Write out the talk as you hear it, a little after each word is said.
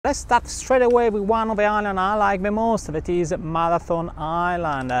let's start straight away with one of the islands I like the most, that is Marathon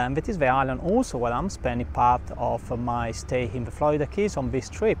Island, and that is the island also where I'm spending part of my stay in the Florida Keys on this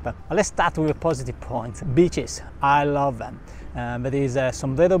trip. But let's start with the positive points. Beaches, I love them. There is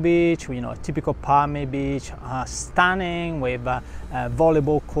Sombrero Beach, you know, a typical Palmy beach, stunning with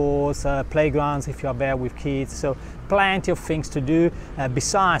volleyball courts, playgrounds if you are there with kids, so plenty of things to do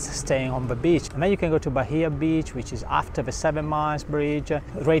besides staying on the beach. And then you can go to Bahia Beach, which is after the 7 Miles Bridge,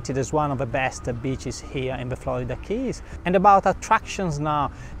 rated as one of the best beaches here in the Florida Keys. And about attractions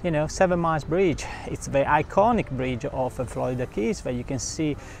now, you know, 7 Miles Bridge, it's the iconic bridge of the Florida Keys that you can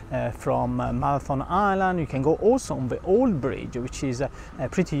see from Marathon Island. You can go also on the old bridge, which is a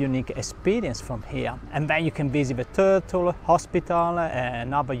pretty unique experience from here. And then you can visit the Turtle Hospital,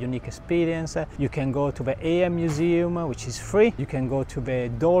 another unique experience. You can go to the Air Museum, which is free. You can go to the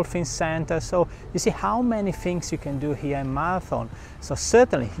Dolphin Center. So you see how many things you can do here in Marathon. So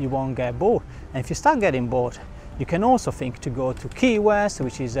certainly you won't get bored. And if you start getting bored, you can also think to go to Key West,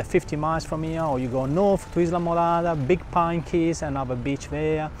 which is 50 miles from here, or you go north to Islamorada, Big Pine Keys, another beach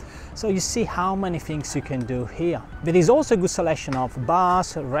there. So you see how many things you can do here. There is also a good selection of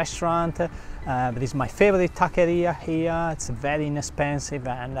bars, restaurants. That is my favorite taqueria here. It's very inexpensive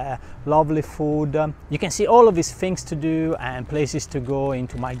and lovely food. You can see all of these things to do and places to go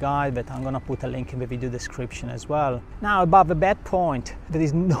into my guide, but I'm gonna put a link in the video description as well. Now about the bad point, there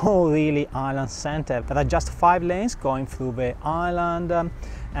is no really island center. There are just 5 lanes going through the island.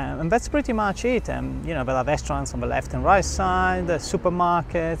 And that's pretty much it. You know, there are restaurants on the left and right side,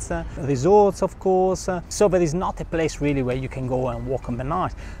 supermarkets, resorts of course. So there is not a place really where you can go and walk on the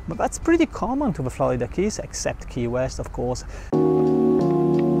night. But that's pretty common to the Florida Keys, except Key West of course.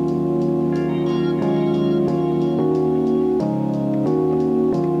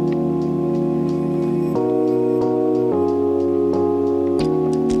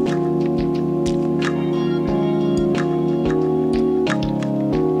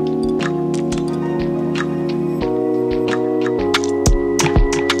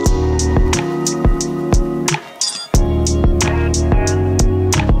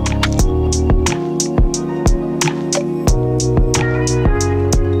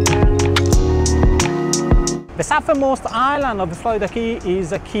 The southernmost island of the Florida Key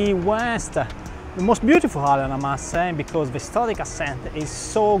is Key West. The most beautiful island, I must say, because the historical center is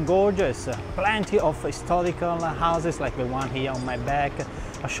so gorgeous. Plenty of historical houses like the one here on my back.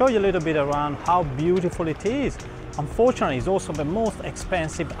 I'll show you a little bit around how beautiful it is. Unfortunately, it's also the most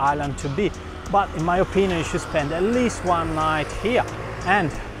expensive island to be, but in my opinion, you should spend at least one night here.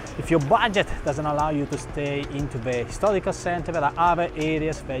 And if your budget doesn't allow you to stay into the historical center, there are other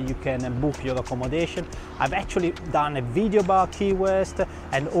areas where you can book your accommodation. I've actually done a video about Key West,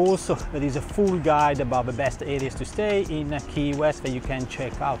 and also there is a full guide about the best areas to stay in Key West that you can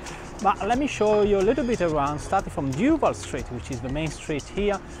check out. But let me show you a little bit around, starting from Duval Street, which is the main street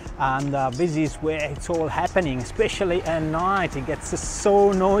here. And this is where it's all happening, especially at night. It gets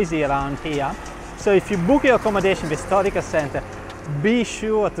so noisy around here. So if you book your accommodation in the historical center, be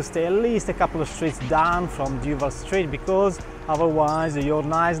sure to stay at least a couple of streets down from Duval Street, because otherwise your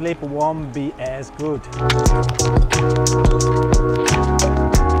night's sleep won't be as good.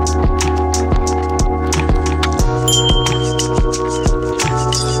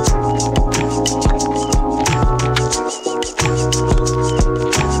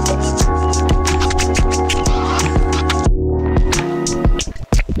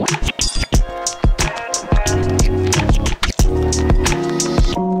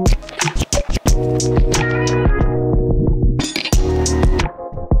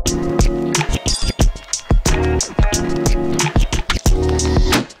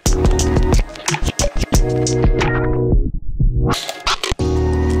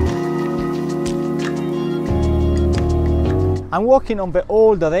 I'm walking on the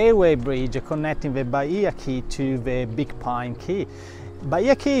old railway bridge connecting the Bahia Key to the Big Pine Key.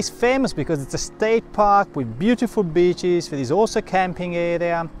 Bahia Key is famous because it's a state park with beautiful beaches. There is also a camping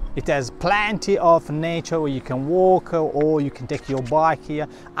area. It has plenty of nature where you can walk or you can take your bike here.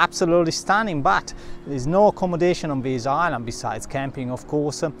 Absolutely stunning, but there's no accommodation on this island besides camping, of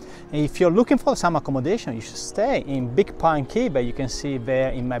course. If you're looking for some accommodation, you should stay in Big Pine Key, that you can see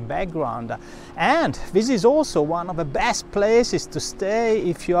there in my background. And this is also one of the best places to stay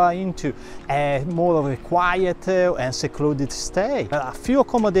if you are into more of a quiet and secluded stay. There are a few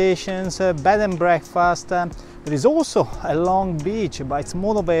accommodations, bed and breakfast. There is also a long beach, but it's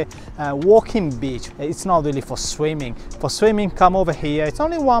more of a walking beach. It's not really for swimming. For swimming, come over here. It's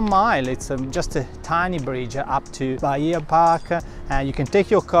only 1 mile. It's just a tiny bridge up to Bahia Park. You can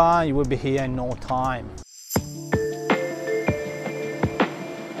take your car, you will be here in no time.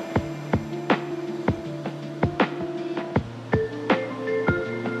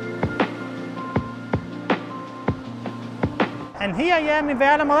 here I am in the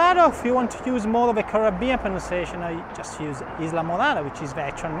Islamorada. If you want to use more of a Caribbean pronunciation, I just use Islamorada, which is the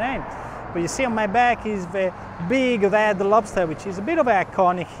actual name. What you see on my back is the big red lobster, which is a bit of an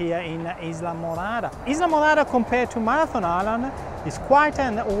iconic here in Islamorada. Islamorada, compared to Marathon Island, is quieter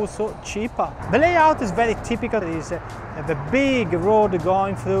and also cheaper. The layout is very typical. There is the big road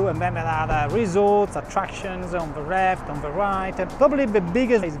going through, and then there are resorts, attractions on the left, on the right. And probably the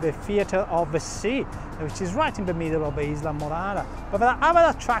biggest is the Theatre of the Sea, which is right in the middle of Islamorada. But there are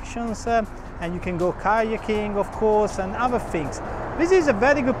other attractions, and you can go kayaking, of course, and other things. This is a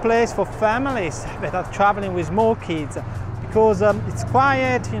very good place for families that are traveling with small kids, because it's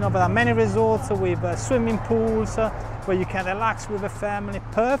quiet. You know, there are many resorts with swimming pools where you can relax with the family.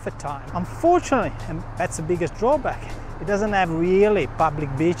 Perfect time. Unfortunately, and that's the biggest drawback, it doesn't have really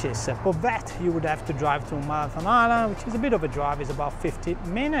public beaches. For that, you would have to drive to Marathon Island, which is a bit of a drive. It's about 50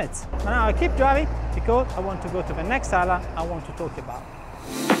 minutes. And now I keep driving because I want to go to the next island I want to talk about.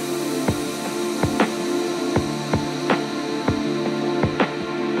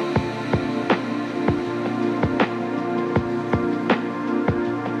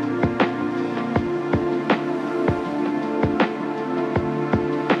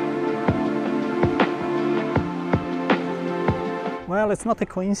 Well, it's not a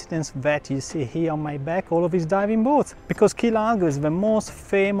coincidence that you see here on my back all of these diving boats, because Key Largo is the most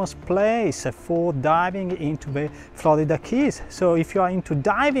famous place for diving into the Florida Keys. So if you are into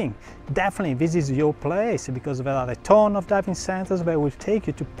diving, definitely this is your place, because there are a ton of diving centers that will take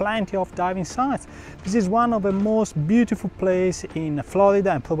you to plenty of diving sites. This is one of the most beautiful places in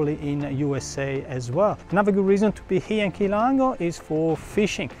Florida and probably in USA as well. Another good reason to be here in Key Largo is for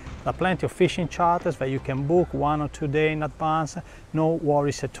fishing. There are plenty of fishing charters that you can book 1 or 2 days in advance, no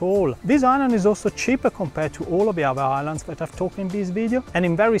worries at all. This island is also cheaper compared to all of the other islands that I've talked in this video, and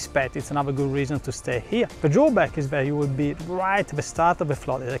in that respect it's another good reason to stay here. The drawback is that you will be right at the start of the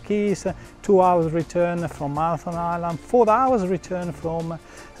Florida Keys, 2 hours return from Marathon Island, 4 hours return from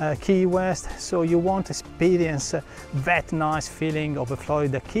Key West, so you won't experience that nice feeling of the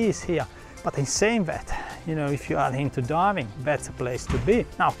Florida Keys here. But in saying that, you know, if you are into diving, that's a place to be.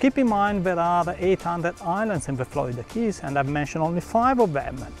 Now, keep in mind there are 800 islands in the Florida Keys, and I've mentioned only 5 of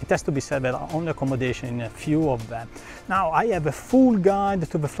them. It has to be said there are only accommodation in a few of them. Now, I have a full guide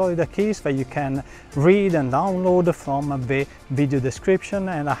to the Florida Keys that you can read and download from the video description,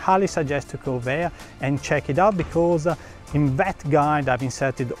 and I highly suggest to go there and check it out, because in that guide I've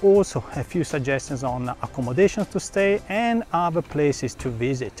inserted also a few suggestions on accommodations to stay and other places to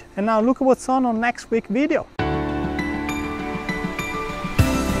visit. And now look at what's on next week's video.